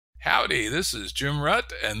Howdy, this is Jim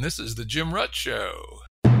Rutt, and this is The Jim Rutt Show.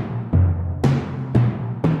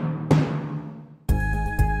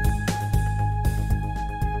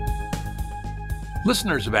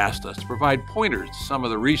 Listeners have asked us to provide pointers to some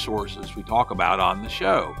of the resources we talk about on the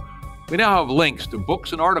show. We now have links to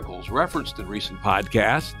books and articles referenced in recent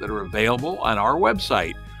podcasts that are available on our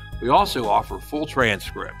website. We also offer full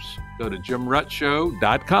transcripts. Go to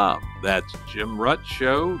jimruttshow.com. That's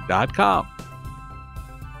jimruttshow.com.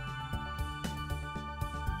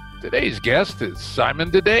 Today's guest is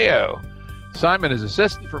Simon DeDeo. Simon is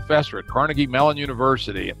assistant professor at Carnegie Mellon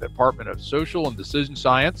University in the Department of Social and Decision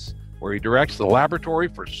Science, where he directs the Laboratory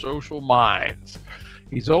for Social Minds.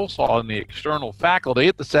 He's also on the external faculty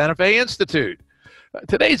at the Santa Fe Institute.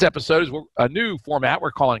 Today's episode is a new format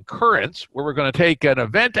we're calling Currents, where we're going to take an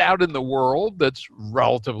event out in the world that's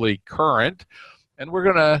relatively current, and we're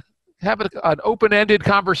going to have an open-ended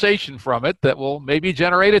conversation from it that will maybe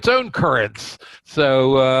generate its own currents.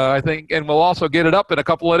 So I think, and we'll also get it up in a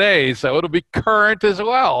couple of days, so it'll be current as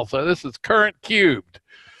well. So this is Current Cubed.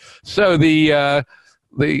 So the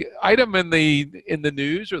item in the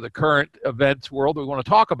news or the current events world we want to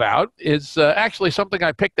talk about is actually something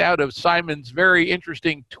I picked out of Simon's very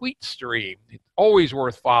interesting tweet stream. Always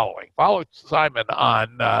worth following. Follow Simon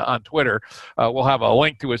on Twitter. We'll have a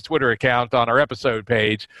link to his Twitter account on our episode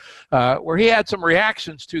page, where he had some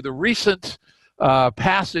reactions to the recent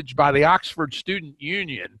passage by the Oxford Student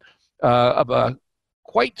Union of a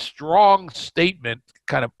quite strong statement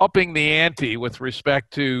kind of upping the ante with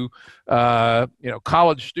respect to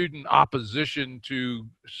college student opposition to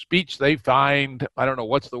speech they find, I don't know,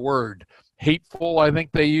 what's the word, hateful, I think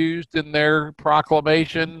they used in their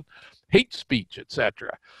proclamation, hate speech,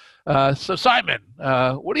 etc. So Simon,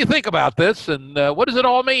 what do you think about this, and what does it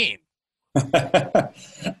all mean?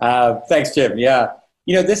 Thanks, Jim. Yeah,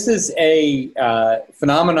 this is a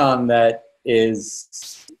phenomenon that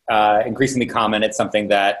is increasingly common. It's something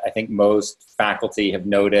that I think most faculty have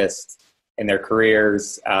noticed in their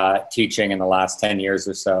careers teaching in the last 10 years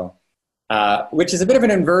or so, which is a bit of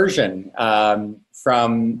an inversion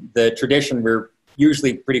from the tradition we're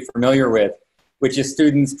usually pretty familiar with, which is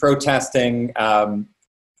students protesting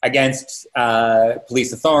against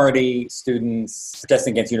police authority, students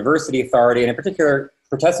protesting against university authority, and in particular,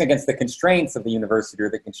 protesting against the constraints of the university or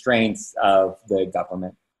the constraints of the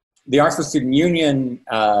government. The Oxford Student Union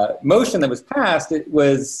motion that was passed, it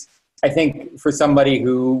was, I think, for somebody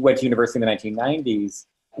who went to university in the 1990s,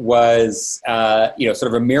 was, sort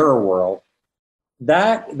of a mirror world.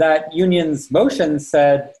 That union's motion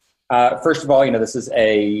said, first of all, this is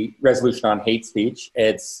a resolution on hate speech.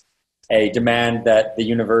 It's a demand that the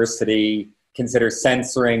university consider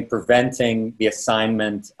censoring, preventing the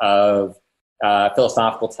assignment of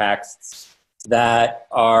philosophical texts that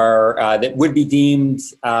would be deemed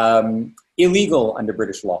illegal under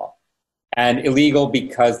British law, and illegal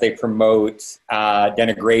because they promote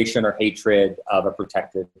denigration or hatred of a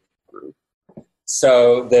protected group.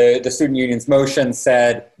 So the student union's motion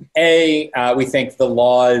said, we think the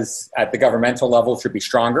laws at the governmental level should be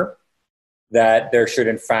stronger, that there should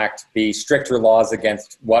in fact be stricter laws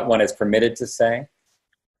against what one is permitted to say.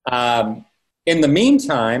 In the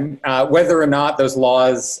meantime, whether or not those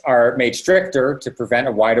laws are made stricter to prevent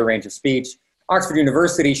a wider range of speech, Oxford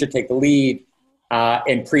University should take the lead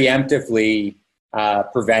in preemptively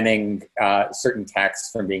preventing certain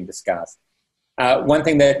texts from being discussed. One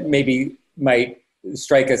thing that maybe might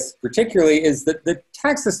strike us particularly is that the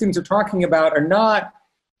texts the students are talking about are not,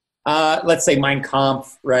 let's say, Mein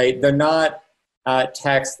Kampf, right? They're not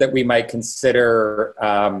texts that we might consider,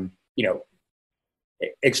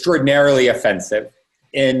 extraordinarily offensive.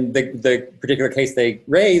 In the particular case they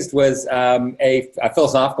raised was a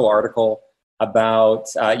philosophical article about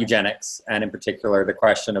eugenics, and in particular the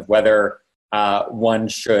question of whether one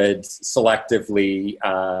should selectively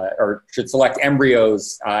or should select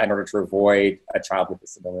embryos in order to avoid a child with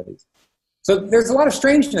disabilities. So there's a lot of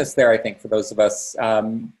strangeness there, I think, for those of us,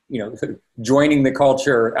 joining the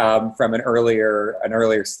culture from an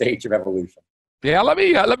earlier stage of evolution. Yeah, let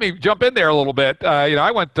me jump in there a little bit. I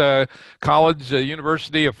went to college,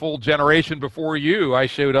 university, a full generation before you. I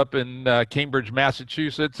showed up in Cambridge,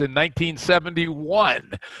 Massachusetts in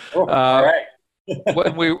 1971. Oh, all right.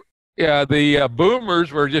 When the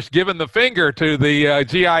boomers were just giving the finger to the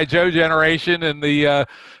G.I. Joe generation and the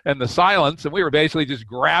silence, and we were basically just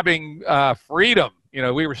grabbing freedom.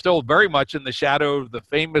 We were still very much in the shadow of the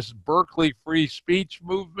famous Berkeley free speech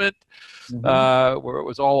movement, where it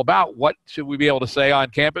was all about what should we be able to say on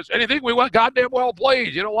campus? Anything we want, goddamn well,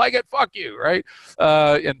 please. You don't like it? Fuck you, right?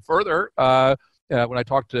 And further, when I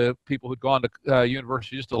talked to people who'd gone to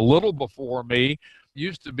university just a little before me,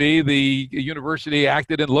 used to be the university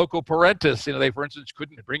acted in loco parentis. They, for instance,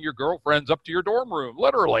 couldn't bring your girlfriends up to your dorm room,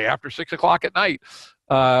 literally, after 6 o'clock at night.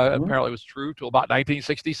 Apparently it was true till about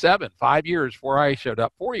 1967, 5 years before I showed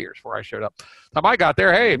up, 4 years before I showed up. Time I got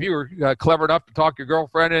there, hey, if you were clever enough to talk your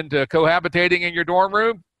girlfriend into cohabitating in your dorm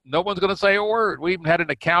room, no one's going to say a word. We even had an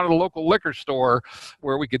account at a local liquor store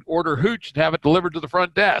where we could order hooch and have it delivered to the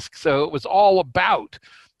front desk. So it was all about,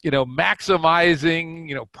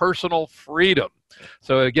 maximizing, personal freedom.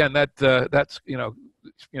 So again, that's,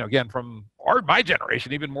 again, from my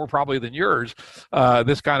generation, even more probably than yours,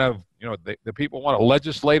 this kind of, the people want to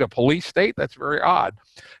legislate a police state. That's very odd.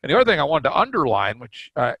 And the other thing I wanted to underline,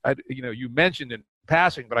 which, you mentioned in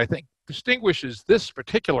passing, but I think distinguishes this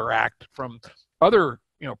particular act from other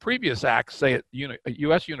previous acts, say at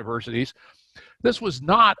U.S. universities, this was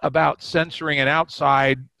not about censoring an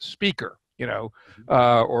outside speaker,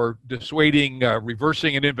 or dissuading,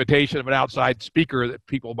 reversing an invitation of an outside speaker that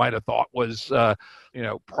people might have thought was,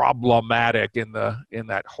 problematic in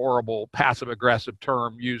that horrible passive-aggressive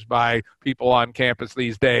term used by people on campus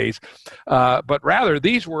these days. But rather,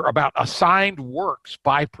 these were about assigned works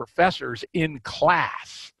by professors in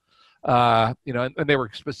class. And they were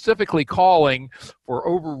specifically calling for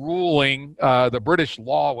overruling the British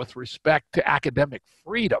law with respect to academic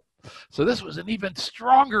freedom. So this was an even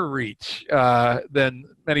stronger reach than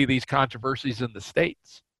many of these controversies in the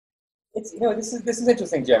States. It's this is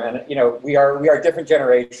interesting, Jim, and we are different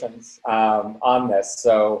generations on this.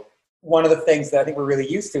 So one of the things that I think we're really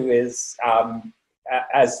used to is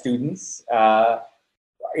as students.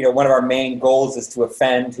 One of our main goals is to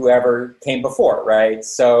offend whoever came before, right?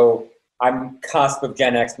 So I'm cusp of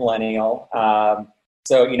Gen X millennial.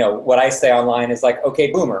 So, what I say online is like,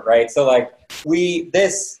 okay, boomer, right? So like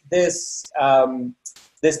this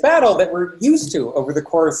battle that we're used to over the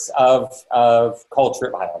course of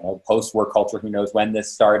culture, I don't know, post-war culture, who knows when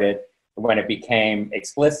this started, when it became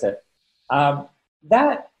explicit.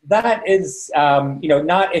 That is,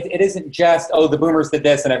 not, it isn't just, oh, the boomers did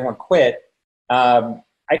this and everyone quit. I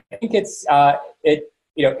think it's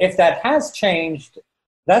if that has changed,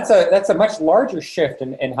 that's a much larger shift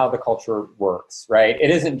in how the culture works, right? It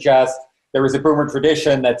isn't just there was a boomer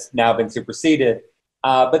tradition that's now been superseded,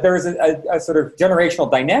 but there is a sort of generational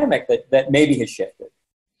dynamic that maybe has shifted.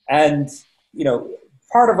 And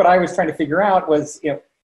part of what I was trying to figure out was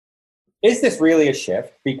is this really a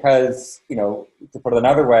shift? Because to put it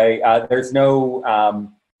another way, there's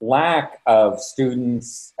no lack of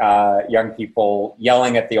students, young people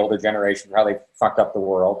yelling at the older generation for how they fucked up the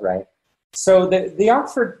world, right? So the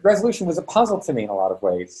Oxford Resolution was a puzzle to me in a lot of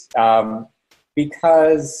ways,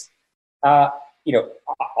 because, on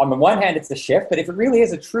the one hand, it's a shift, but if it really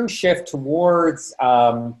is a true shift towards,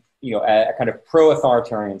 a kind of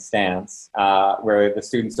pro-authoritarian stance, where the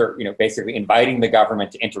students are, basically inviting the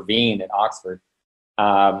government to intervene at Oxford,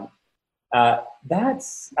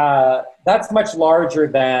 that's much larger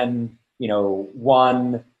than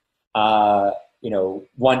one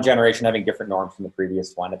generation having different norms from the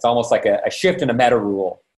previous one. It's almost like a shift in a meta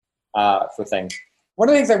rule for things. One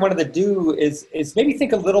of the things I wanted to do is maybe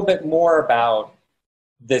think a little bit more about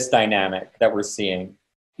this dynamic that we're seeing.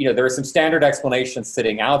 There are some standard explanations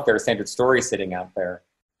sitting out there, standard stories sitting out there.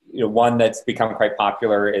 One that's become quite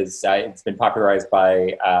popular is it's been popularized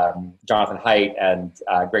by Jonathan Haidt and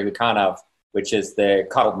Greg Lukianoff, which is the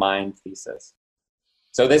coddled mind thesis.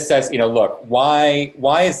 So this says, look, why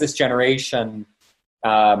is this generation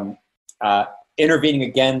intervening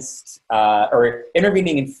against or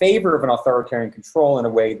intervening in favor of an authoritarian control in a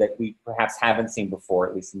way that we perhaps haven't seen before,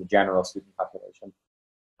 at least in the general student population?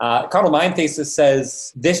 Coddled mind thesis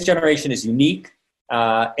says this generation is unique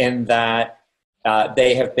in that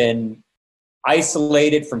they have been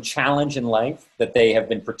isolated from challenge in life, that they have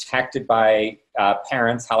been protected by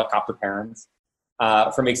parents, helicopter parents,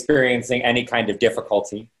 from experiencing any kind of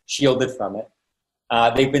difficulty, shielded from it.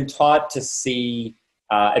 They've been taught to see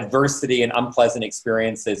adversity and unpleasant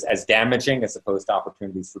experiences as damaging as opposed to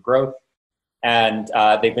opportunities for growth. And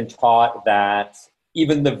they've been taught that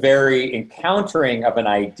even the very encountering of an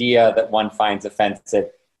idea that one finds offensive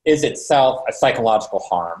is itself a psychological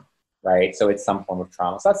harm, right? So it's some form of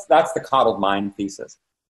trauma. So that's the coddled mind thesis.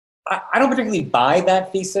 I don't particularly buy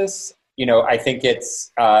that thesis. I think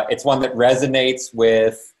it's one that resonates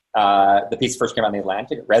with the piece first came out in The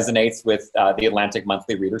Atlantic. It resonates with the Atlantic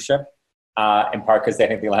monthly readership, in part because I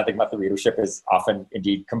think the Atlantic monthly readership is often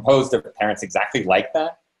indeed composed of parents exactly like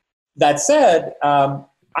that. That said,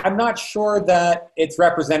 I'm not sure that it's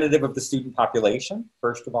representative of the student population,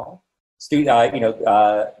 first of all.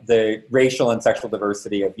 The racial and sexual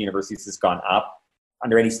diversity of universities has gone up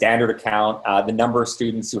under any standard account, the number of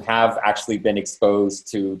students who have actually been exposed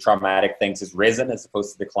to traumatic things has risen as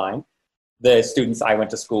opposed to declined. The students I went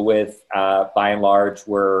to school with, by and large,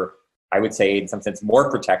 were, I would say, in some sense, more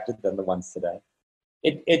protected than the ones today.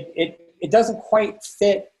 It doesn't quite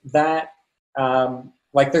fit that,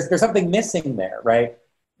 like there's something missing there, right?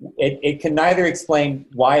 It can neither explain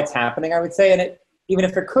why it's happening, I would say, and even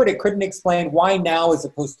if it could, it couldn't explain why now as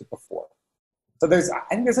opposed to before. So I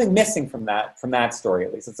think there's something missing from that story,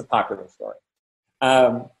 at least. It's a popular story.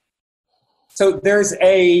 So there's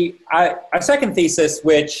a second thesis,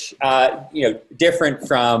 which, different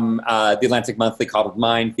from the Atlantic Monthly Coddled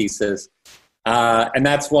Mind thesis. And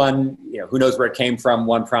that's one, who knows where it came from,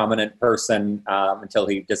 one prominent person until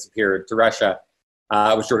he disappeared to Russia,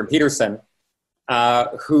 was Jordan Peterson,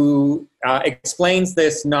 who explains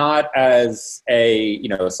this not as a,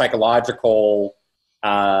 psychological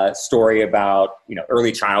story about,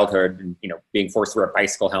 early childhood and, being forced to wear a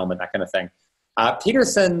bicycle helmet, that kind of thing.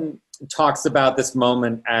 Peterson talks about this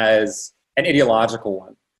moment as an ideological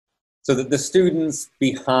one. So that the students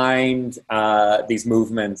behind these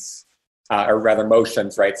movements, or rather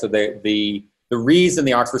motions, right? So the reason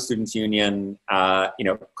the Oxford Students' Union,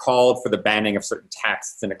 called for the banning of certain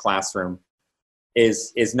texts in a classroom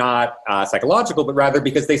is not psychological, but rather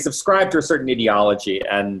because they subscribe to a certain ideology,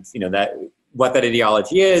 and that what that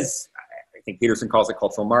ideology is, I think Peterson calls it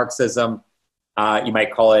cultural Marxism. You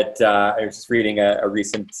might call it, I was just reading a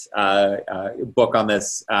recent book on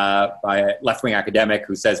this by a left-wing academic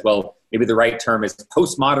who says, well, maybe the right term is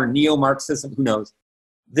postmodern neo-Marxism, who knows?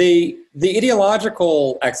 The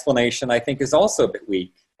ideological explanation, I think, is also a bit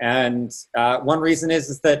weak. And one reason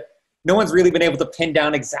is that no one's really been able to pin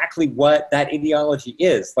down exactly what that ideology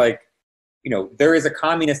is. Like, there is a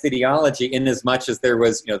communist ideology in as much as there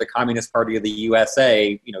was, the Communist Party of the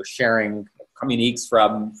USA, sharing communiques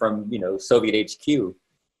from Soviet HQ.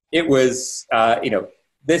 It was,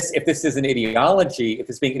 if this is an ideology, if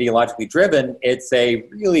it's being ideologically driven, it's a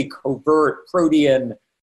really covert, Protean,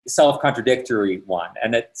 self-contradictory one.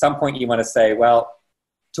 And at some point you want to say, well,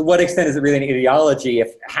 to what extent is it really an ideology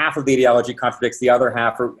if half of the ideology contradicts the other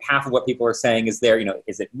half, or half of what people are saying is there,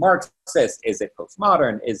 is it Marxist? Is it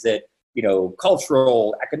postmodern? Is it,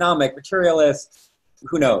 cultural, economic, materialist?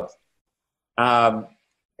 Who knows?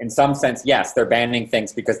 In some sense, yes, they're banning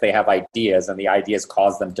things because they have ideas, and the ideas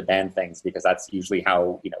cause them to ban things because that's usually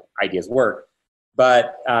how, ideas work.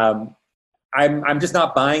 But I'm just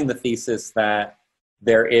not buying the thesis that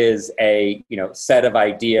there is a set of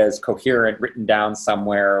ideas, coherent, written down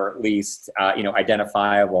somewhere, or at least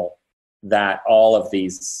identifiable, that all of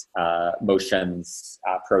these motions,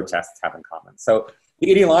 protests have in common. So the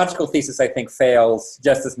ideological thesis, I think, fails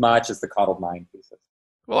just as much as the coddled mind thesis.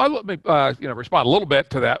 Well, let me respond a little bit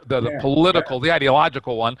to that, the political, the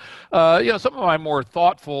ideological one. Some of my more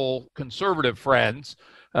thoughtful conservative friends,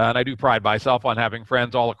 and I do pride myself on having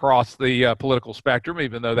friends all across the political spectrum,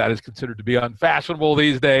 even though that is considered to be unfashionable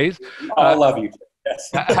these days. I love you.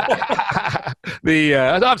 Yes.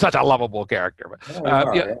 I'm such a lovable character.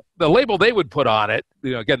 The label they would put on it,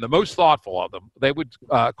 again, the most thoughtful of them, they would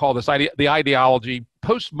call this the ideology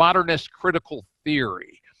postmodernist critical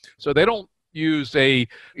theory. So they don't use a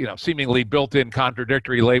seemingly built-in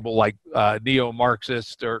contradictory label like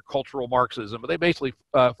neo-Marxist or cultural Marxism, but they basically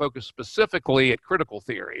focus specifically at critical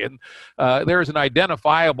theory. And there is an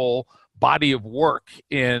identifiable body of work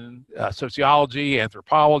in sociology,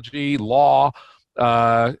 anthropology, law,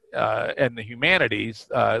 and the humanities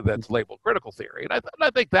that's labeled critical theory. And I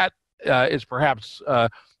think that is perhaps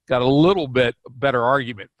got a little bit better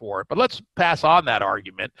argument for it. But let's pass on that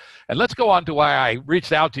argument, and let's go on to why I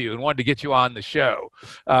reached out to you and wanted to get you on the show,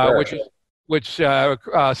 which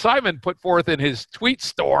Simon put forth in his tweet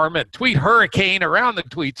storm and tweet hurricane around the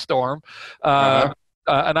tweet storm,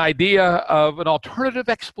 an idea of an alternative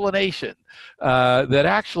explanation that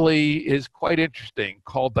actually is quite interesting,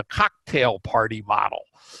 called the cocktail party model.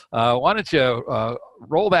 Why don't you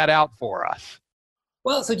roll that out for us?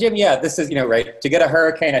 Well, so Jim, this is, right, to get a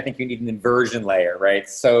hurricane, I think you need an inversion layer, right?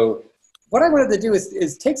 So what I wanted to do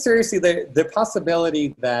is take seriously the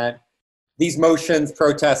possibility that these motions,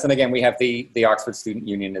 protests, and again, we have the Oxford Student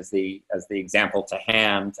Union as the example to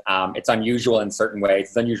hand. It's unusual in certain ways.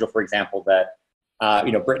 It's unusual, for example, that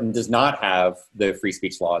Britain does not have the free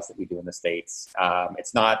speech laws that we do in the States.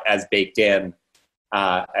 It's not as baked in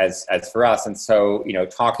as for us. And so,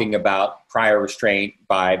 talking about prior restraint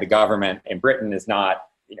by the government in Britain is not,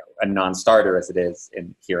 a non-starter as it is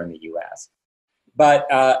here in the US. But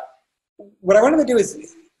what I wanted to do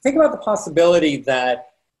is think about the possibility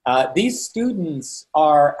that these students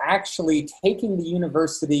are actually taking the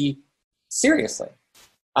university seriously.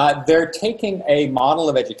 They're taking a model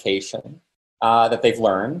of education that they've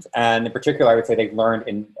learned, and in particular, I would say they've learned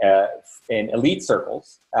in elite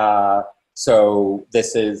circles. So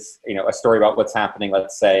this is, a story about what's happening,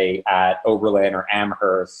 let's say, at Oberlin or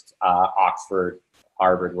Amherst, Oxford,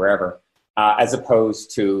 Harvard, wherever, as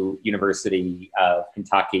opposed to University of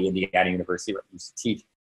Kentucky, Indiana University, where I used to teach.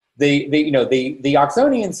 The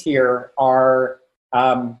Oxonians here are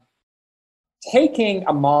taking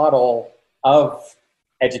a model of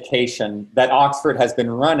education that Oxford has been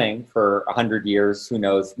running for 100 years, who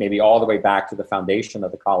knows, maybe all the way back to the foundation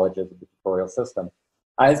of the colleges of the tutorial system,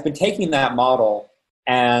 has been taking that model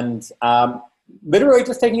and literally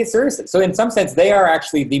just taking it seriously. So in some sense, they are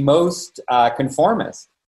actually the most conformist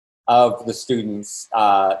of the students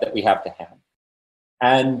that we have to hand.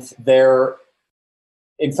 And they're,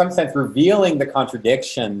 in some sense, revealing the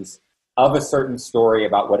contradictions of a certain story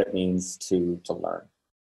about what it means to learn.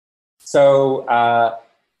 So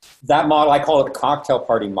that model, I call it the cocktail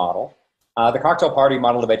party model. The cocktail party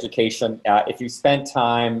model of education, if you spent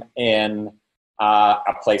time in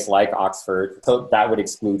a place like Oxford, so that would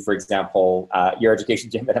exclude, for example, your education,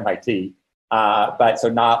 Jim, at MIT, but so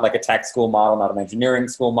not like a tech school model, not an engineering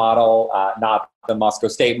school model, not the Moscow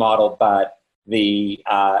State model, but the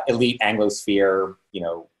elite Anglosphere,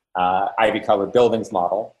 ivy-colored buildings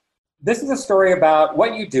model. This is a story about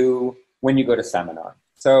what you do when you go to seminar.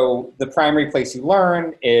 So the primary place you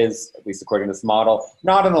learn is, at least according to this model,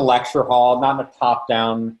 not in a lecture hall, not in a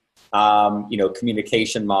top-down,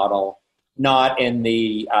 communication model, not in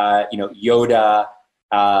the, Yoda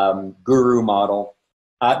guru model.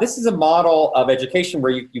 This is a model of education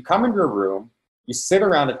where you come into a room, you sit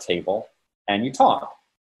around a table, and you talk.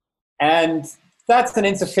 And that's an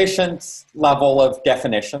insufficient level of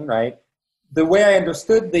definition, right? The way I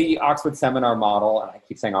understood the Oxford seminar model, and I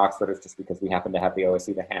keep saying Oxford is just because we happen to have the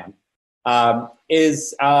OSC to hand,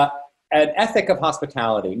 is an ethic of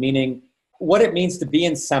hospitality, meaning what it means to be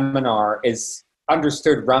in seminar is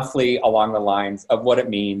understood roughly along the lines of what it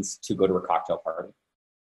means to go to a cocktail party.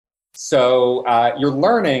 So you're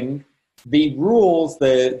learning the rules,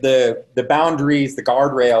 the boundaries, the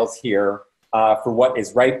guardrails here for what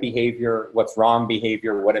is right behavior, what's wrong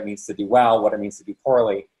behavior, what it means to do well, what it means to do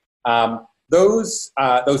poorly. Those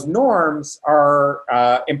norms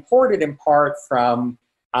are imported in part from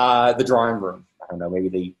the drawing room. I don't know, maybe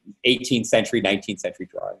the 18th century, 19th century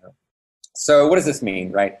drawing room. So what does this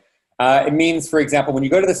mean, right? It means, for example, when you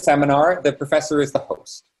go to the seminar, the professor is the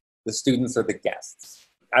host. The students are the guests.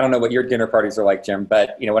 I don't know what your dinner parties are like, Jim,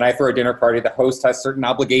 but when I throw a dinner party, the host has certain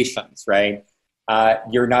obligations, right?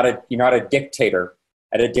 You're not a dictator.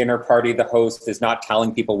 At a dinner party, the host is not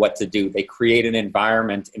telling people what to do. They create an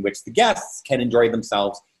environment in which the guests can enjoy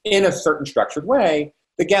themselves in a certain structured way.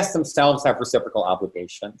 The guests themselves have reciprocal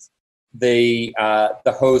obligations. The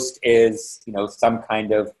host is, some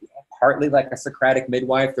kind of partly like a Socratic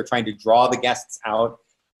midwife. They're trying to draw the guests out.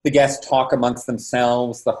 The guests talk amongst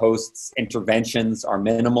themselves. The host's interventions are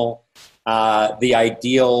minimal. The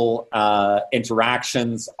ideal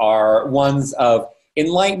interactions are ones of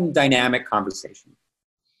enlightened, dynamic conversation.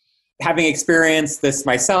 Having experienced this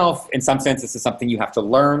myself, in some sense, this is something you have to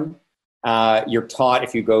learn. You're taught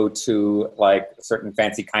if you go to like a certain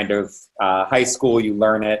fancy kind of high school, you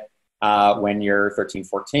learn it when you're 13,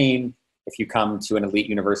 14. If you come to an elite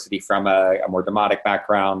university from a more demotic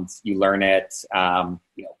background, you learn it,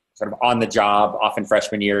 sort of on the job. Often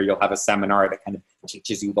freshman year, you'll have a seminar that kind of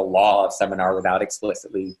teaches you the law of seminar without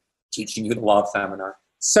explicitly teaching you the law of seminar.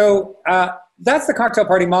 So that's the cocktail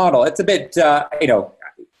party model. It's a bit,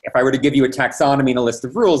 if I were to give you a taxonomy and a list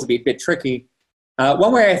of rules, it'd be a bit tricky.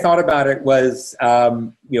 One way I thought about it was,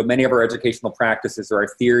 many of our educational practices or our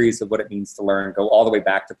theories of what it means to learn go all the way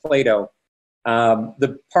back to Plato.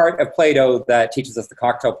 The part of Plato that teaches us the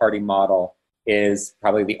cocktail party model is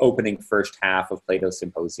probably the opening first half of Plato's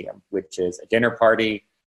Symposium, which is a dinner party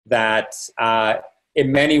that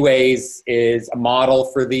in many ways is a model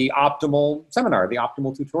for the optimal seminar, the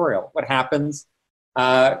optimal tutorial. What happens?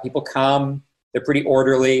 People come, they're pretty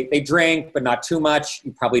orderly, they drink, but not too much.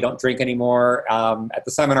 You probably don't drink anymore at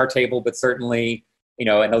the seminar table, but certainly,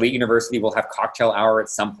 an elite university will have cocktail hour at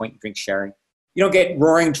some point, drink sharing. You don't get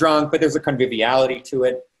roaring drunk, but there's a conviviality to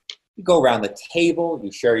it. You go around the table, you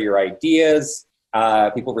share your ideas.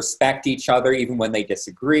 People respect each other even when they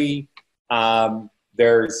disagree.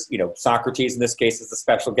 There's, Socrates in this case is the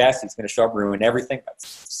special guest. He's going to show up, ruin everything.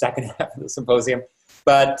 That's the second half of the symposium.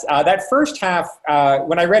 But that first half,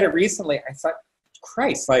 when I read it recently, I thought,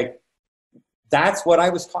 Christ, that's what I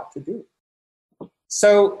was taught to do.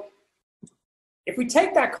 So if we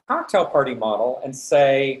take that cocktail party model and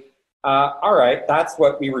say, all right, that's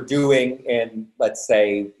what we were doing in, let's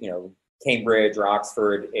say, Cambridge or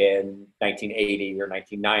Oxford in 1980 or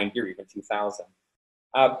 1990 or even 2000.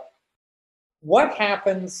 What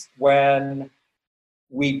happens when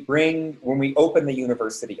we open the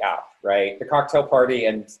university up, right? The cocktail party,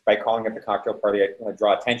 and by calling it the cocktail party, I want to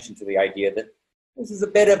draw attention to the idea that this is a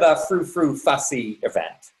bit of a frou-frou fussy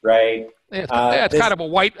event, right? It's kind of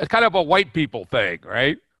a white people thing,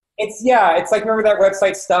 right? It's like, remember that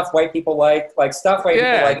website, Stuff White People Like Stuff White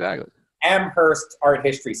People Like, exactly. Amherst Art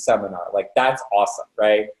History Seminar, like that's awesome,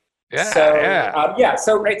 right? Yeah,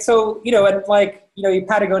 So and like, your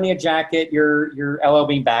Patagonia jacket, your LL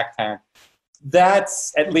Bean backpack,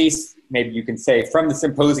 that's, at least maybe you can say, from the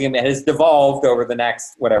symposium, it has devolved over the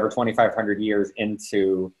next, 2,500 years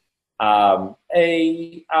into a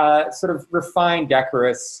sort of refined,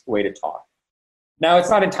 decorous way to talk. Now,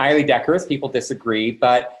 it's not entirely decorous. People disagree,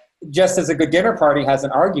 but just as a good dinner party has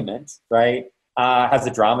an argument, right, has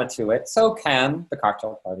a drama to it, so can the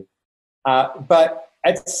cocktail party. But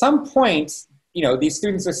at some point, these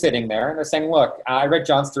students are sitting there and they're saying, look, I read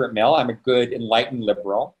John Stuart Mill. I'm a good, enlightened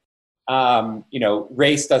liberal.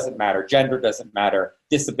 Race doesn't matter. Gender doesn't matter.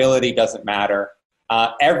 Disability doesn't matter.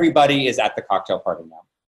 Everybody is at the cocktail party now.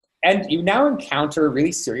 And you now encounter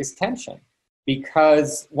really serious tension,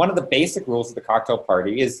 because one of the basic rules of the cocktail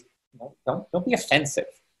party is don't be offensive,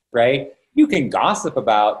 right? You can gossip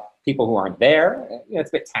about people who aren't there. It's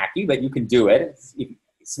a bit tacky, but you can do it. It's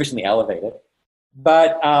sufficiently elevated.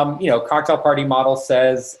 But, cocktail party model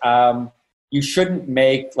says you shouldn't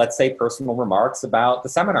make, let's say, personal remarks about the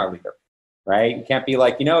seminar leader, right? You can't be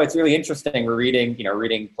like, it's really interesting. We're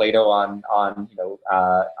reading Plato on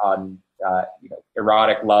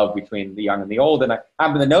erotic love between the young and the old. And I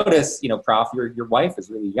happen to notice, Prof, your wife is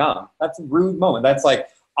really young. That's a rude moment. That's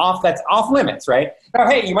off limits, right? Now,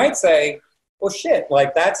 hey, you might say, well, shit,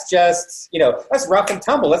 like that's just, that's rough and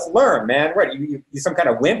tumble. Let's learn, man. Right? You some kind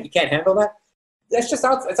of wimp. You can't handle that. That's just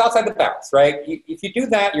it's outside the bounds, right? If you do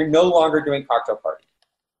that, you're no longer doing cocktail party.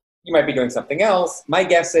 You might be doing something else. My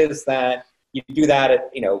guess is that you do that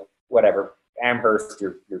at, Amherst,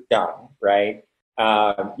 you're done, right?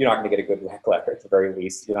 You're not going to get a good rec letter at the very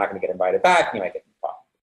least. You're not going to get invited back. You might get involved.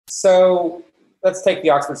 So let's take the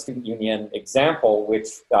Oxford Student Union example, which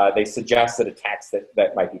they suggested a text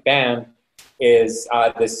that might be banned is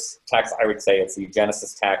this text. I would say it's the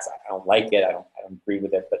eugenicist text. I don't like it. I don't agree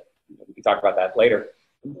with it, but we can talk about that later.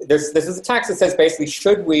 This is a text that says basically,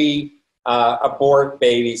 should we abort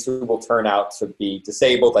babies who will turn out to be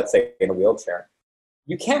disabled, let's say in a wheelchair?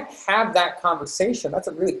 You can't have that conversation. That's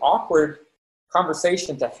a really awkward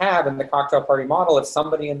conversation to have in the cocktail party model if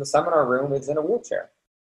somebody in the seminar room is in a wheelchair.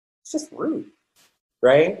 It's just rude,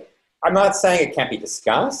 right? I'm not saying it can't be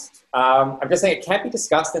discussed. I'm just saying it can't be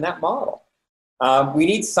discussed in that model. We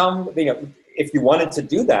need some, if you wanted to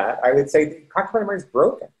do that, I would say the cocktail party model is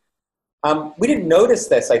broken. We didn't notice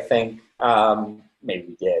this, I think. Maybe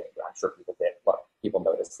we did. I'm sure people did. Look, people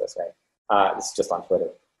noticed this, right? It's just on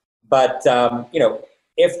Twitter. But,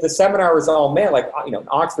 if the seminar was all male, like, an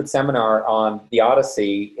Oxford seminar on the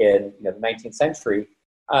Odyssey in the 19th century,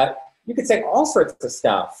 you could say all sorts of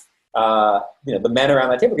stuff. The men around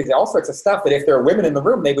that table could say all sorts of stuff that if there are women in the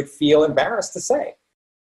room, they would feel embarrassed to say,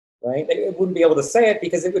 right? They wouldn't be able to say it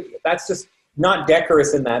because that's just not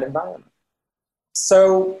decorous in that environment.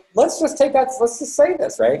 So let's just say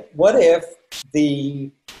this, right? What if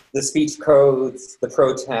the speech codes, the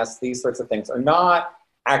protests, these sorts of things are not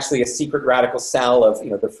actually a secret radical cell of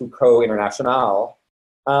the Foucault International?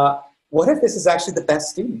 What if this is actually the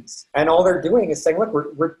best students, and all they're doing is saying, look,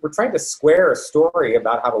 we're trying to square a story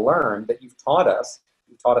about how to learn that you've taught us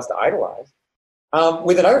to idolize,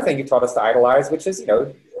 with another thing you taught us to idolize, which is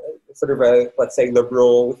sort of a, let's say,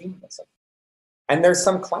 liberal humanism, and there's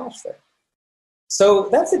some clash there. So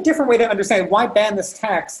that's a different way to understand why ban this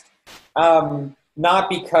text. Not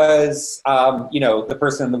because, the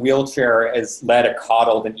person in the wheelchair has led a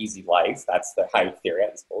coddled and easy life. That's the Hyde theory.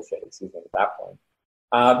 That's bullshit, excuse me, at that point.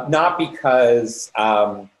 Not because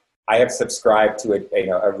I have subscribed to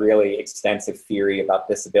a really extensive theory about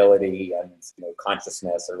disability and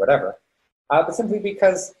consciousness or whatever, but simply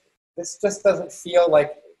because this just doesn't feel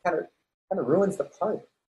like it kind of ruins the party.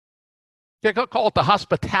 You can call it the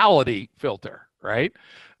hospitality filter, right?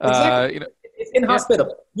 Exactly. It's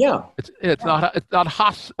inhospitable. Yeah. It's not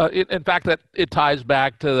in fact, that it ties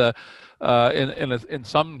back to the in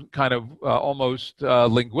some kind of almost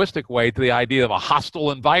linguistic way to the idea of a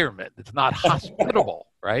hostile environment. It's not hospitable,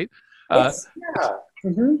 right?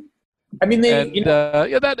 Mm-hmm. I mean, that's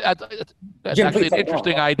actually an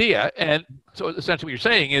interesting idea. And so essentially what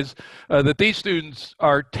you're saying is that these students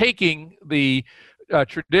are taking the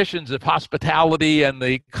traditions of hospitality and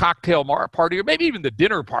the cocktail party, or maybe even the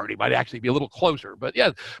dinner party might actually be a little closer. But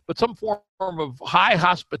yeah, but some form of high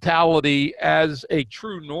hospitality as a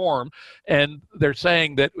true norm. And they're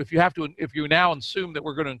saying that if you now assume that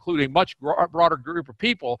we're going to include a much broader group of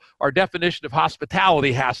people, our definition of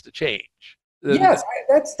hospitality has to change. Yes,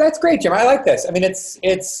 that's great, Jim. I like this. I mean,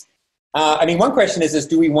 I mean, one question is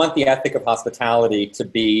do we want the ethic of hospitality to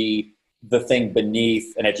be the thing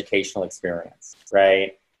beneath an educational experience,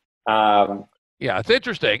 right? Yeah, it's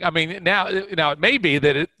interesting. I mean, now it may be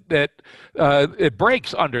that it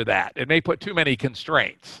breaks under that. It may put too many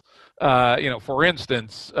constraints. For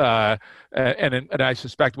instance, and I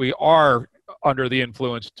suspect we are under the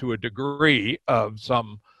influence to a degree of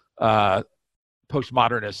some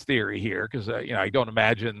postmodernist theory here, because I don't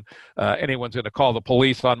imagine anyone's going to call the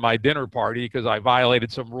police on my dinner party because I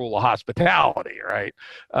violated some rule of hospitality, right?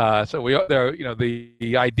 So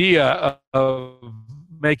the idea of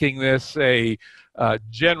making this a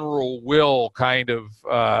general will kind of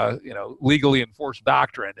legally enforced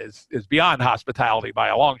doctrine is beyond hospitality by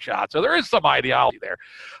a long shot. So there is some ideology there,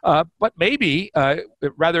 but maybe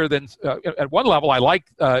rather than at one level, I like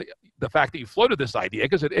the fact that you floated this idea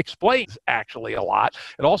because it explains actually a lot.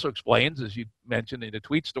 It also explains, as you mentioned in the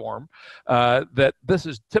tweet storm, that this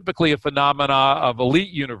is typically a phenomena of elite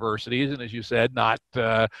universities, and as you said, not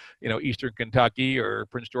Eastern Kentucky or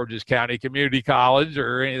Prince George's County Community College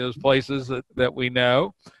or any of those places that we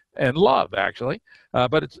know and love, actually.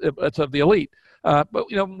 But it's of the elite. But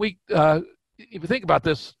if you think about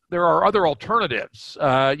this, there are other alternatives.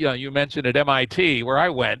 You mentioned at MIT, where I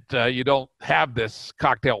went, you don't have this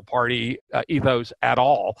cocktail party ethos at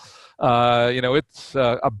all. It's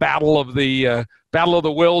a battle of the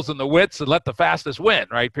wills and the wits, and let the fastest win,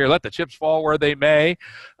 right, Pierre? Let the chips fall where they may.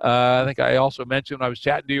 I think I also mentioned when I was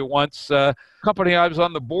chatting to you once, company I was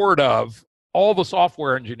on the board of, all the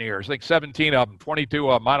software engineers, I think 17 of them,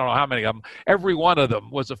 22 of them, I don't know how many of them, every one of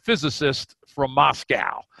them was a physicist from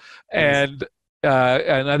Moscow. And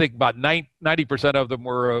I think about 90% of them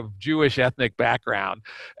were of Jewish ethnic background.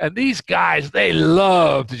 And these guys, they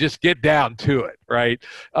love to just get down to it, right?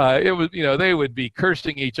 It was, they would be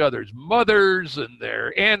cursing each other's mothers and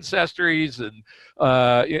their ancestries and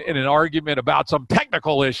in an argument about some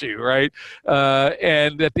technical issue, right?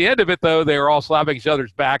 And at the end of it, though, they were all slapping each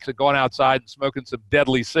other's backs and going outside and smoking some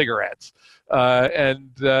deadly cigarettes.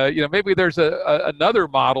 Maybe there's another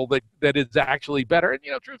model that is actually better. And,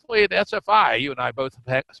 truthfully, at SFI, you and I both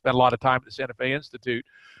have spent a lot of time at the Santa Fe Institute.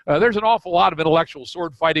 There's an awful lot of intellectual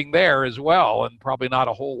sword fighting there as well, and probably not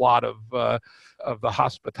a whole lot of the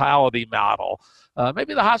hospitality model.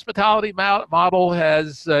 Maybe the hospitality model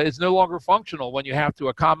is no longer functional when you have to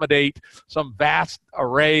accommodate some vast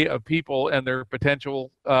array of people and their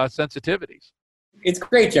potential sensitivities. It's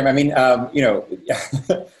great, Jim. I mean,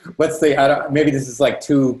 maybe this is like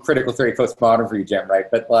too critical theory postmodern for you, Jim, right?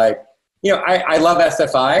 But I love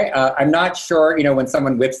SFI. I'm not sure, when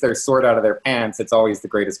someone whips their sword out of their pants, it's always the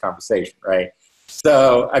greatest conversation, right?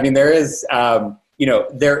 So, I mean, there is,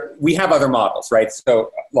 we have other models, right?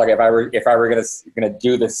 So, like, if I were gonna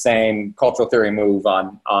do the same cultural theory move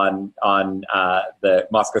on the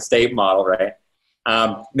Moscow State model, right?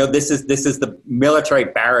 This is the military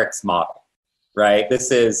barracks model. Right.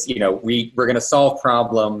 This is, we're going to solve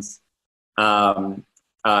problems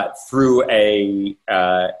through a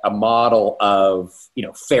model of,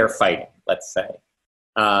 fair fighting, let's say.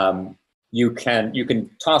 You can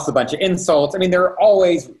toss a bunch of insults. I mean, there are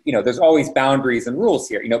always, there's always boundaries and rules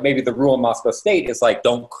here. Maybe the rule in Moscow State is like,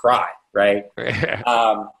 don't cry. Right.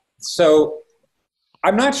 So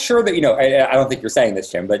I'm not sure that, I don't think you're saying this,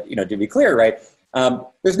 Jim, but, to be clear, right.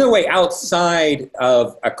 There's no way outside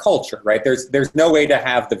of a culture, right? There's no way to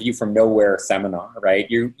have the view from nowhere seminar, right?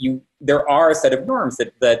 There are a set of norms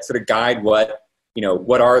that sort of guide what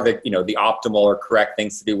are the optimal or correct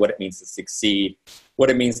things to do, what it means to succeed, what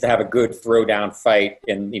it means to have a good throwdown fight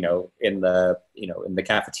in the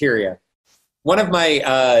cafeteria. One of my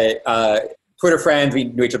Twitter friends, we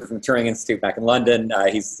knew each other from the Turing Institute back in London.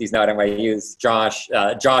 He's now at NYU. Josh.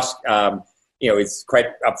 He's quite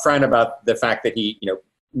upfront about the fact that he,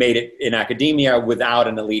 made it in academia without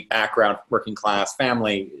an elite background, working class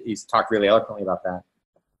family. He's talked really eloquently about that.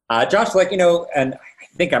 Josh, and I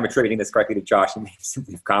think I'm attributing this correctly to Josh, and maybe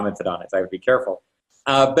simply commented on it, so I would be careful.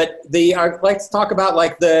 But let's talk about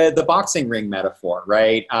the boxing ring metaphor,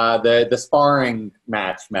 right? The sparring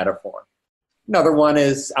match metaphor. Another one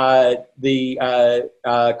is the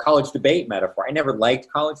college debate metaphor. I never liked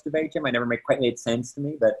college debate, Jim. I never quite made sense to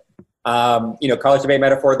me, but college debate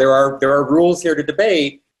metaphor, there are rules here to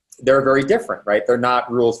debate. They're very different, right? They're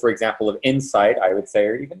not rules, for example, of insight, I would say,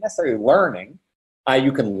 or even necessarily learning.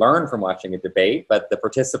 You can learn from watching a debate, but the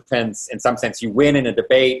participants, in some sense, you win in a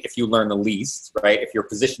debate if you learn the least, right? If your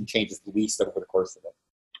position changes the least over the course of it.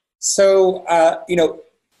 So,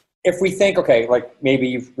 if we think, okay, like maybe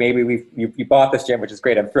you bought this, Jim, which is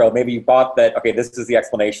great, I'm thrilled. Maybe you bought that, okay, this is the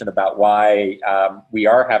explanation about why we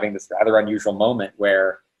are having this rather unusual moment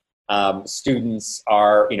where students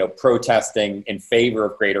are, protesting in favor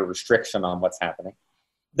of greater restriction on what's happening.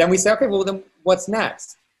 Then we say, okay, well, then what's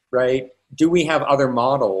next, right? Do we have other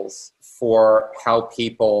models for how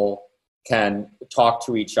people can talk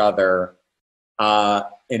to each other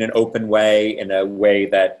in an open way, in a way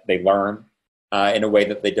that they learn, in a way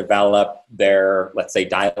that they develop their, let's say,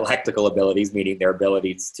 dialectical abilities, meaning their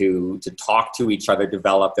abilities to talk to each other,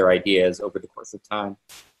 develop their ideas over the course of time?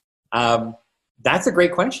 That's a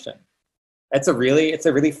great question. It's a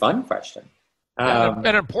really fun question.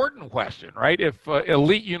 An important question, right? If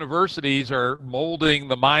elite universities are molding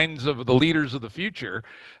the minds of the leaders of the future,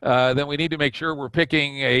 then we need to make sure we're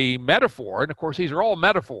picking a metaphor. And of course, these are all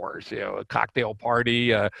metaphors. A cocktail party,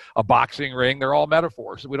 a boxing ring, they're all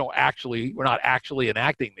metaphors. We're not actually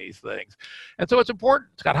enacting these things. And so it's important.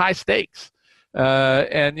 It's got high stakes.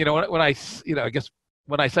 And when I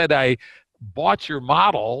said I bought your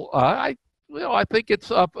model, I think it's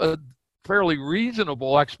a fairly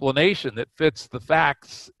reasonable explanation that fits the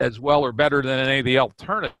facts as well or better than any of the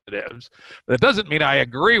alternatives. But it doesn't mean I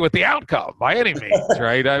agree with the outcome by any means,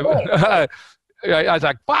 right? I was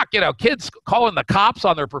like, fuck, kids calling the cops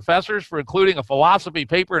on their professors for including a philosophy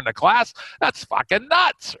paper in the class, that's fucking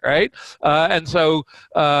nuts, right? And so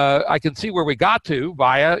I can see where we got to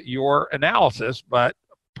via your analysis, but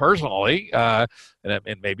personally, and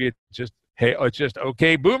maybe it's just, hey, it's just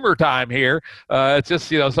okay boomer time here. It's just,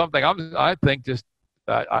 something I think just,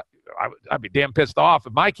 I'd be damn pissed off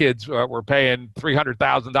if my kids were paying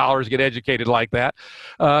 $300,000 to get educated like that.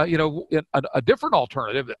 A different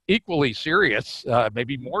alternative, equally serious,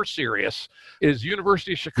 maybe more serious, is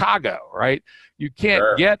University of Chicago, right? You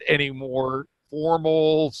can't get any more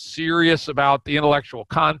formal, serious about the intellectual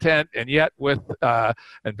content, and yet with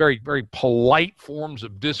and very, very polite forms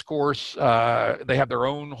of discourse. They have their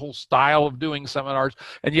own whole style of doing seminars,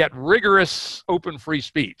 and yet rigorous, open, free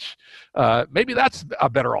speech. Maybe that's a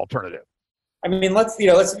better alternative. I mean, let's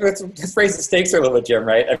just raise the stakes a little bit, Jim.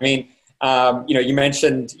 Right? I mean, you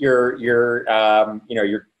mentioned your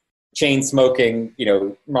chain smoking,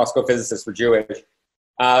 Moscow physicists were Jewish.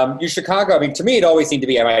 Chicago, I mean, to me, it always seemed to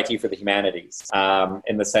be MIT for the humanities,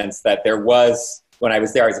 in the sense that there was, when I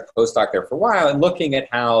was there, I was a postdoc there for a while, and looking at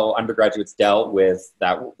how undergraduates dealt with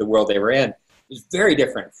the world they were in, it was very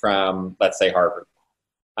different from, let's say, Harvard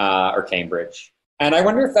or Cambridge. And I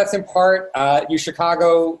wonder if that's in part,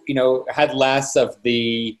 Chicago, had less of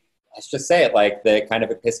the, let's just say it, like the kind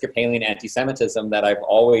of Episcopalian anti-Semitism that I've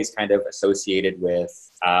always kind of associated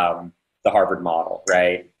with the Harvard model,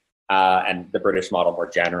 right? And the British model more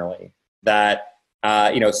generally, that,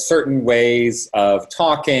 certain ways of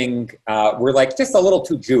talking were like just a little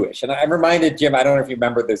too Jewish. And I'm reminded, Jim, I don't know if you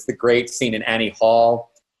remember, there's the great scene in Annie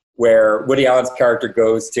Hall where Woody Allen's character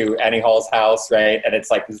goes to Annie Hall's house, right? And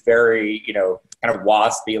it's like this very, kind of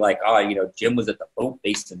waspy, like, Jim was at the boat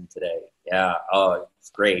basin today. Yeah, oh,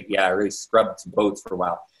 it's great. Yeah, I really scrubbed some boats for a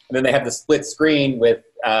while. And then they have the split screen with,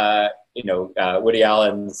 Woody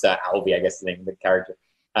Allen's, Alvy, I guess the name of the character.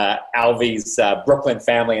 Alvy's Brooklyn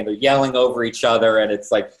family, and they're yelling over each other, and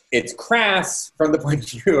it's like, it's crass from the point of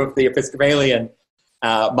view of the Episcopalian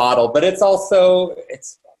model, but it's a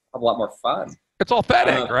lot more fun. It's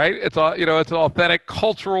authentic, right? It's an authentic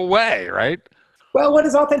cultural way, right? Well, what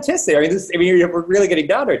is authenticity? We're really getting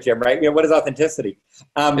down to it, Jim, right? What is authenticity?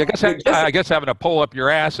 I guess having a pull up your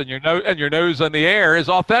ass and your nose in the air is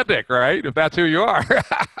authentic, right? If that's who you are.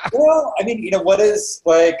 Well, what is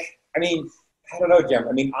I don't know, Jim.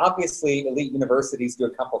 Obviously, elite universities do a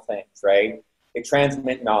couple things, right? They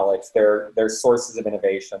transmit knowledge. They're sources of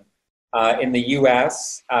innovation. In the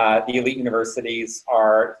U.S., the elite universities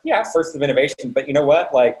are, sources of innovation. But you know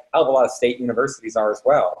what? Like, a hell of a lot of state universities are as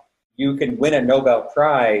well. You can win a Nobel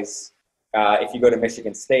Prize if you go to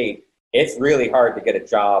Michigan State. It's really hard to get a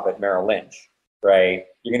job at Merrill Lynch, right?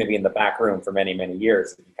 You're going to be in the back room for many, many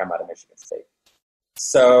years if you come out of Michigan State.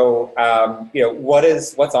 So,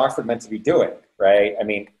 what's Oxford meant to be doing, right?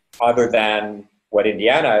 Other than what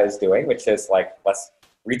Indiana is doing, which is like, let's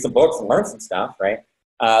read some books and learn some stuff, right?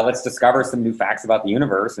 Let's discover some new facts about the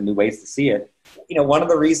universe and new ways to see it. One of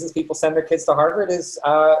the reasons people send their kids to Harvard is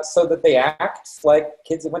so that they act like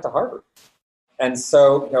kids that went to Harvard. And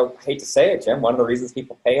so, I hate to say it, Jim, one of the reasons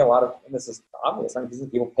people pay a lot of, and this is obvious, one of the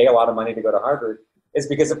reasons people pay a lot of money to go to Harvard is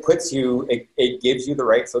because it gives you the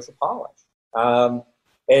right social polish.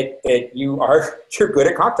 you're good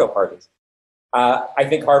at cocktail parties. I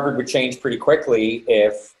think Harvard would change pretty quickly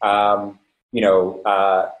if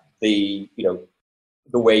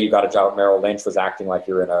the way you got a job at Merrill Lynch was acting like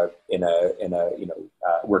you're in a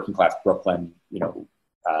working class Brooklyn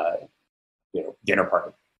dinner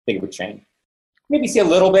party. I think it would change. Maybe see a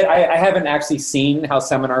little bit. I haven't actually seen how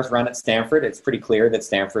seminars run at Stanford. It's pretty clear that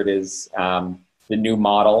Stanford is the new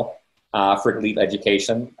model for elite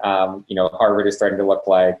education. Harvard is starting to look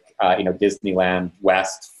like Disneyland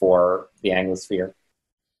West for the Anglosphere.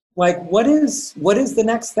 Like, what is the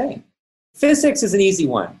next thing? Physics is an easy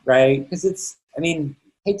one, right? Because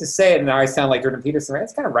hate to say it, and now I sound like Jordan Peterson, right?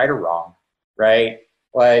 It's kind of right or wrong, right?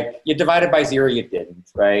 Like, you divided by zero, you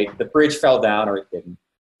didn't, right? The bridge fell down or it didn't.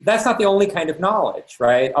 That's not the only kind of knowledge,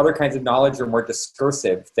 right? Other kinds of knowledge are more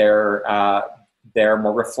discursive. They're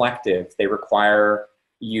more reflective. They require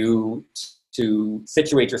you to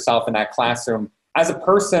situate yourself in that classroom as a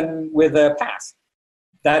person with a past.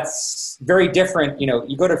 That's very different. You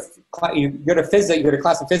go to physics, you go to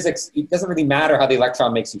class of physics, it doesn't really matter how the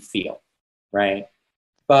electron makes you feel, right?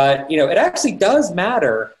 But, it actually does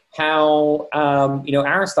matter how,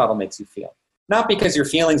 Aristotle makes you feel. Not because your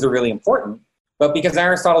feelings are really important, but because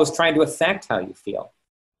Aristotle is trying to affect how you feel,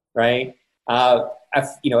 right? A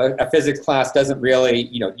physics class doesn't really,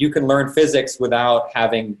 you can learn physics without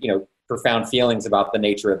having, profound feelings about the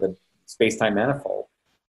nature of the space-time manifold.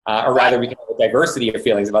 Or rather, we can have a diversity of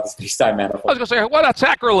feelings about the space-time manifold. I was going to say, what a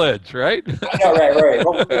sacrilege, right? I know, right.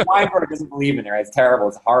 Well, Weinberg doesn't believe in it, right? It's terrible.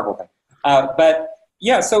 It's a horrible thing.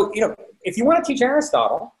 So, if you want to teach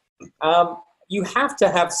Aristotle, you have to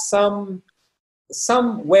have some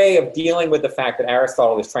way of dealing with the fact that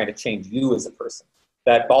Aristotle is trying to change you as a person,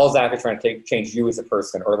 that Balzac is trying to change you as a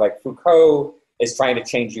person, or like Foucault is trying to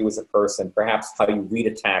change you as a person, perhaps how you read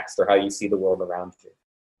a text or how you see the world around you.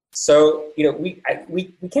 So,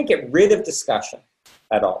 we can't get rid of discussion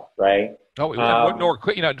at all, right? No,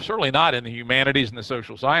 certainly not in the humanities and the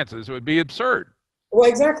social sciences. It would be absurd. Well,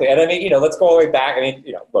 exactly. And let's go all the way back.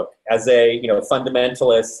 Look, as a,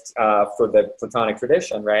 fundamentalist for the Platonic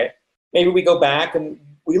tradition, right? Maybe we go back and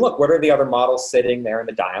we look, what are the other models sitting there in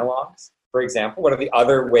the dialogues, for example? What are the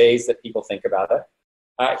other ways that people think about it?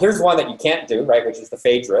 Here's one that you can't do, right, which is the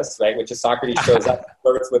Phaedrus, right, which is Socrates shows up and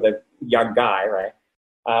flirts with a young guy, right?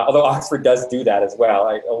 Although Oxford does do that as well.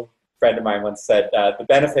 An old friend of mine once said, the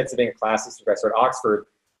benefits of being a classicist professor at Oxford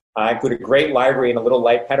include a great library and a little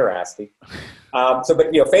light pederasty. But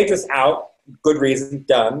Phaedrus out, good reason,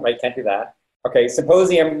 done, right, can't do that. Okay,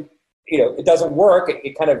 symposium, it doesn't work.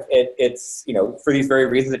 It's for these very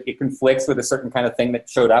reasons, it conflicts with a certain kind of thing that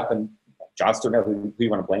showed up, and John Stewart, who you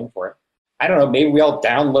want to blame for it. I don't know, maybe we all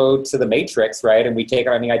download to the matrix, right, and we take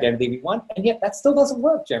on the identity we want, and yet that still doesn't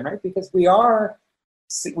work, Jim, right, because we are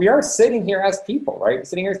sitting here as people, right,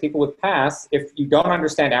 sitting here as people with past. If you don't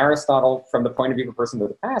understand Aristotle from the point of view of a person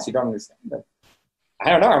with a past, you don't understand it. I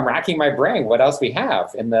don't know, I'm racking my brain. What else we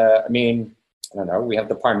have in I don't know, we have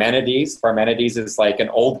the Parmenides. Parmenides is like an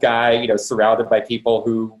old guy, surrounded by people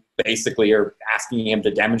who basically are asking him to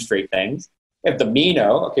demonstrate things. We have the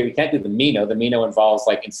Meno. Okay, we can't do the Meno. The Meno involves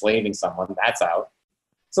like enslaving someone. That's out.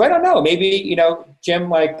 So I don't know. Maybe,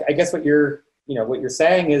 Jim, I guess what you're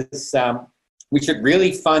saying is we should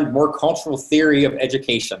really fund more cultural theory of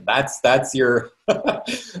education. That's your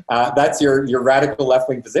that's your radical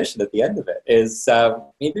left-wing position at the end of it. Is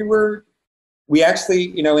maybe we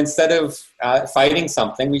actually, instead of fighting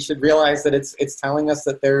something, we should realize that it's telling us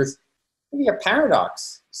that there's maybe a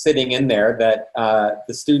paradox sitting in there that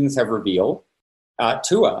the students have revealed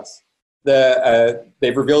to us.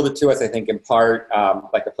 They've revealed it to us, I think, in part,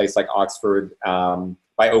 like a place like Oxford,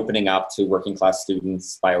 by opening up to working class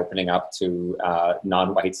students, by opening up to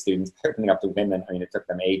non-white students, by opening up to women. It took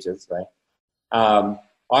them ages, right?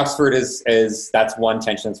 Oxford that's one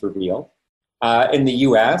tension that's revealed. In the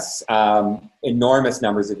US, enormous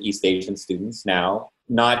numbers of East Asian students now,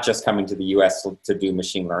 not just coming to the US to do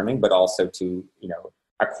machine learning, but also to,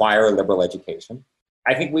 acquire a liberal education.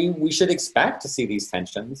 I think we should expect to see these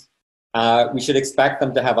tensions. We should expect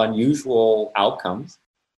them to have unusual outcomes.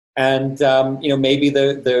 And, maybe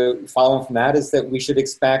the following from that is that we should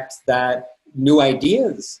expect that new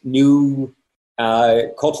ideas, new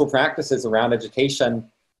cultural practices around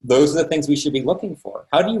education, those are the things we should be looking for.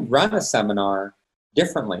 How do you run a seminar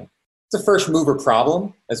differently? It's a first mover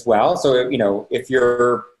problem as well. So, if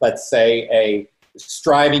you're, let's say, a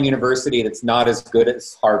striving university that's not as good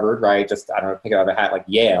as Harvard, right? Just, I don't know, pick it out of a hat, like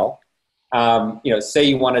Yale. Say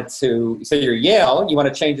you're Yale, you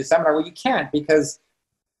want to change the seminar. Well, you can't, because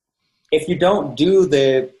if you don't do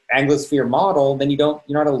the Anglosphere model, then you're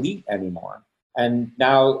not elite anymore. And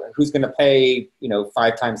now who's going to pay,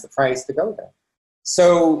 5 times the price to go there?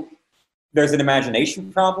 So there's an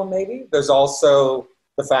imagination problem, maybe. There's also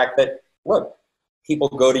the fact that, look, people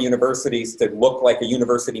go to universities to look like a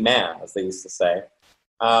university man, as they used to say.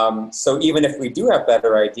 So even if we do have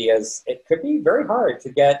better ideas, it could be very hard to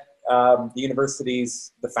get the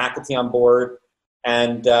universities, the faculty on board,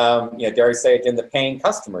 and, dare I say it, and the paying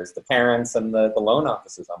customers, the parents and the loan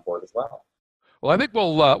officers on board as well. Well, I think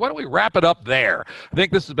why don't we wrap it up there? I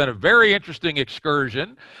think this has been a very interesting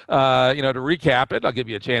excursion. To recap it, I'll give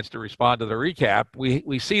you a chance to respond to the recap.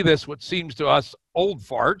 We see this, what seems to us old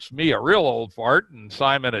farts, me a real old fart, and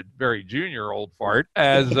Simon a very junior old fart,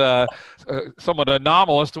 as somewhat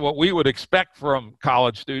anomalous to what we would expect from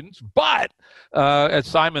college students. But as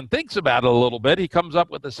Simon thinks about it a little bit, he comes up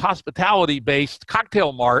with this hospitality-based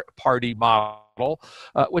cocktail party model,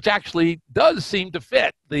 which actually does seem to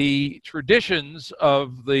fit the traditions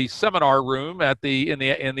of the seminar room in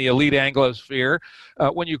the elite Anglosphere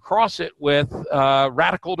when you cross it with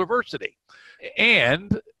radical diversity.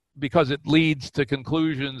 And because it leads to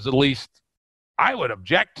conclusions, at least I would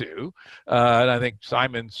object to, and I think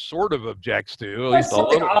Simon sort of objects to. There's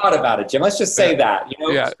something odd about it, Jim. Let's just say that. You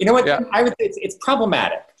know what? Yeah. I would say it's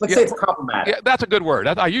problematic. Let's say it's problematic. Yeah, that's a good word.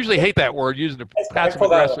 I usually hate that word, using the passive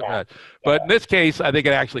aggressive. But in this case, I think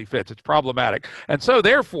it actually fits. It's problematic, and so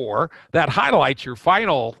therefore that highlights your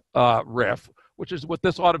final riff, which is what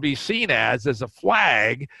this ought to be seen as a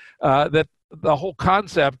flag that the whole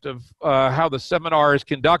concept of how the seminar is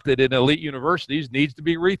conducted in elite universities needs to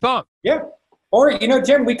be rethought. Yeah. Or,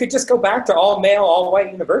 Jim, we could just go back to all male, all white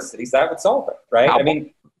universities. That would solve it,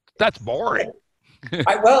 right? That's boring.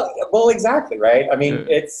 Well, exactly, right? I mean,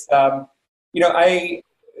 it's, a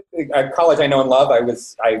college I know and love.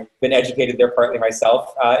 I've been educated there partly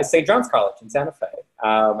myself. It's St. John's College in Santa Fe.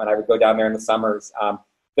 And I would go down there in the summers.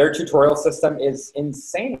 Their tutorial system is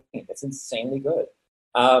insane. It's insanely good.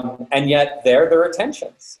 And yet there are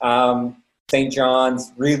tensions. St.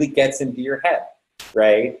 John's really gets into your head,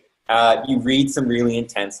 right? You read some really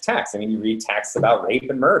intense texts. I mean, you read texts about rape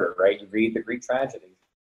and murder, right? You read the Greek tragedies.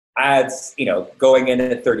 As, going in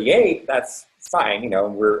at 38, that's fine.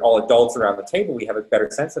 We're all adults around the table. We have a better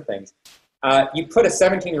sense of things. You put a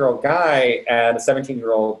 17-year-old guy and a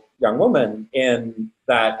 17-year-old young woman in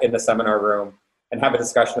the seminar room and have a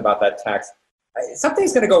discussion about that text.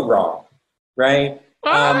 Something's going to go wrong, right?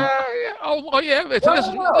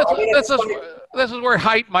 This is where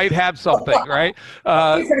height might have something, right?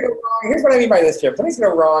 Here's what I mean by this, Jim. Something's going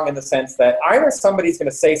to go wrong in the sense that either somebody's going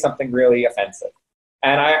to say something really offensive,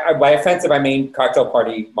 and by offensive I mean cocktail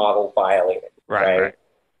party model violating, right?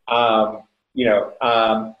 Or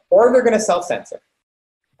they're going to self-censor.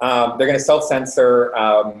 They're going to self-censor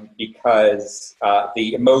because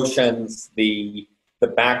the emotions, the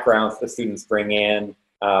backgrounds the students bring in.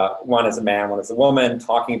 One is a man, one is a woman,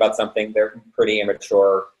 talking about something. They're pretty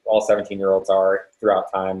immature. All 17-year-olds are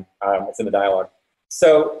throughout time. It's in the dialogue.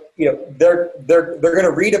 So, they're going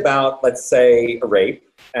to read about, let's say, a rape,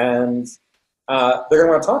 and they're going to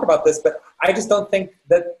want to talk about this. But I just don't think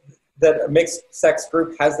that a mixed sex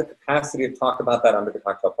group has the capacity to talk about that under the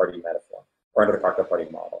cocktail party metaphor or under the cocktail party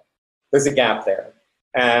model. There's a gap there,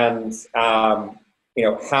 and how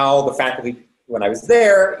the faculty, when I was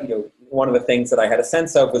there, one of the things that I had a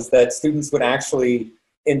sense of was that students would actually,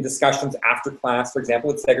 in discussions after class, for example,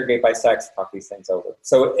 would segregate by sex, talk these things over.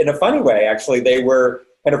 So in a funny way, actually, they were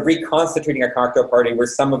kind of reconstituting a cocktail party where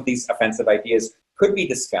some of these offensive ideas could be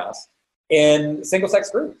discussed in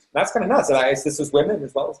single-sex groups. That's kind of nuts. And this was women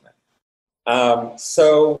as well as men.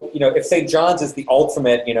 So, if St. John's is the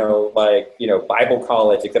ultimate, Bible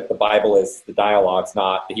college, except the Bible is the dialogues,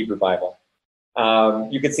 not the Hebrew Bible.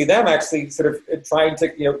 You can see them actually sort of trying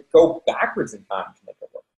to go backwards in time to make it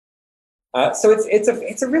work. So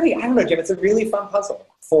it's a really, I don't know, Jim, it's a really fun puzzle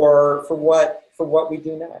for what we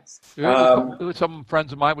do next. Some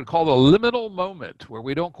friends of mine would call the liminal moment, where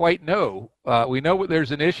we don't quite know. We know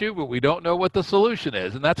there's an issue, but we don't know what the solution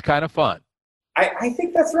is, and that's kind of fun. I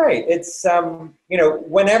think that's right. It's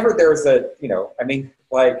whenever there's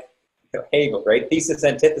Hegel, right? Thesis,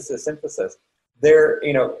 antithesis, synthesis.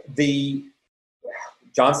 The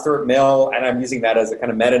John Stuart Mill, and I'm using that as a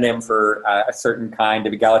kind of metonym for a certain kind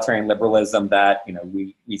of egalitarian liberalism that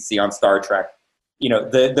we see on Star Trek.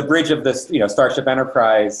 The bridge of this Starship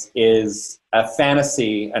Enterprise is a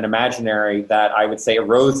fantasy, an imaginary that I would say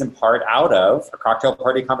arose in part out of a cocktail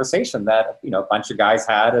party conversation that a bunch of guys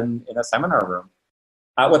had in a seminar room.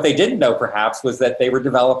 What they didn't know, perhaps, was that they were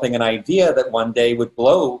developing an idea that one day would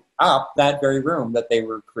blow up that very room that they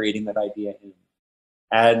were creating that idea in.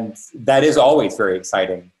 And that is always very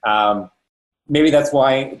exciting. maybe that's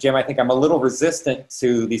why, Jim, I think I'm a little resistant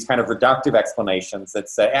to these kind of reductive explanations that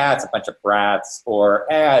say, it's a bunch of brats, or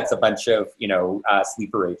it's a bunch of,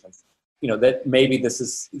 sleeper agents. That maybe this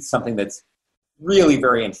is something that's really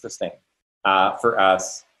very interesting for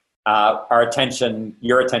us. Our attention,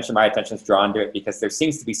 your attention, my attention is drawn to it because there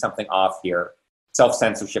seems to be something off here.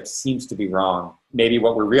 Self-censorship seems to be wrong. Maybe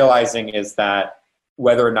what we're realizing is that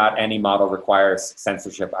whether or not any model requires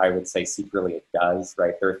censorship, I would say secretly it does,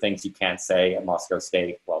 right? There are things you can't say at Moscow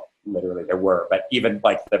State. Well, literally there were, but even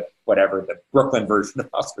like the Brooklyn version of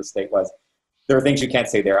Moscow State was, there are things you can't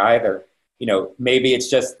say there either. Maybe it's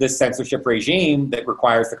just this censorship regime that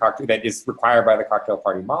that is required by the cocktail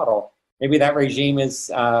party model. Maybe that regime is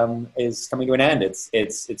coming to an end.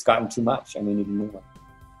 It's gotten too much, and we need a new one.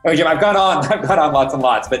 Oh, Jim, I've gone on lots and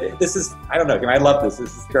lots, but this is, I don't know, Jim, I love this.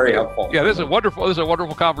 This is very helpful. Yeah, this is a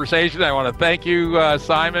wonderful conversation. I want to thank you,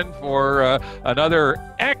 Simon, for another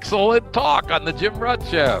excellent talk on the Jim Rutt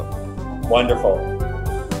Show. Wonderful.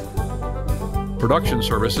 Production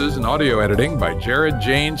services and audio editing by Jared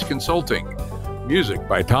Janes Consulting. Music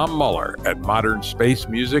by Tom Muller at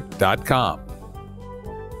modernSpaceMusic.com.